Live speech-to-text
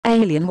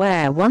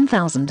Alienware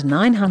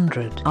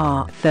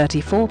 1900R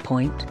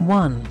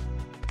 34.1.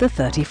 The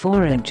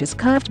 34 inches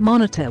curved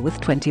monitor with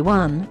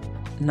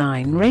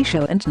 21:9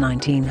 ratio and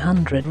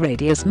 1900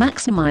 radius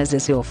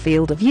maximizes your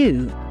field of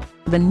view.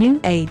 The new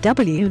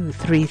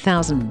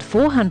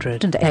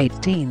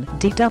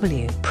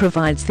AW3418DW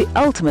provides the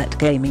ultimate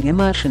gaming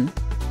immersion.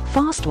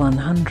 Fast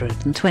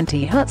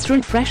 120 Hz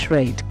refresh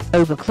rate,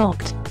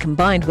 overclocked,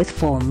 combined with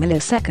 4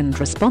 millisecond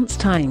response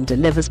time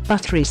delivers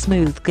buttery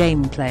smooth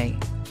gameplay.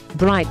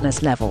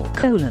 Brightness level: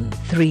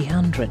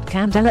 300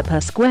 candela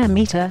per square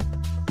meter.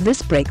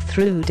 This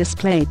breakthrough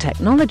display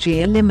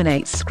technology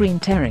eliminates screen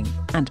tearing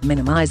and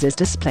minimizes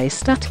display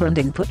stutter and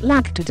input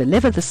lag to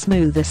deliver the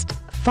smoothest,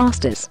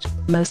 fastest,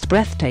 most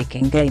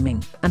breathtaking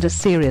gaming and a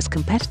serious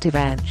competitive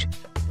edge.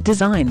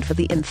 Designed for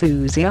the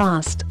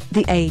enthusiast,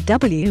 the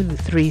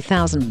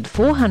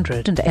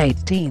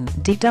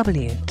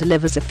AW3418DW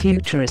delivers a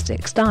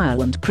futuristic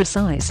style and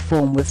precise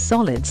form with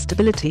solid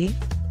stability.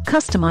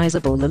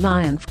 Customizable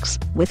Alienware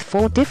with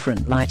 4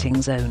 different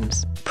lighting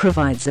zones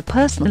provides a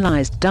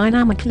personalized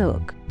dynamic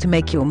look to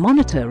make your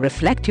monitor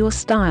reflect your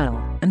style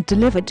and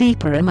deliver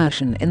deeper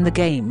immersion in the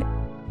game.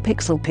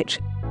 Pixel pitch: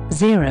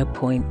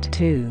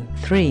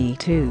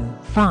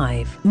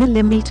 0.2325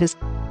 millimeters.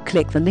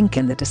 Click the link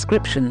in the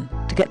description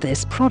to get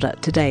this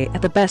product today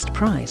at the best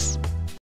price.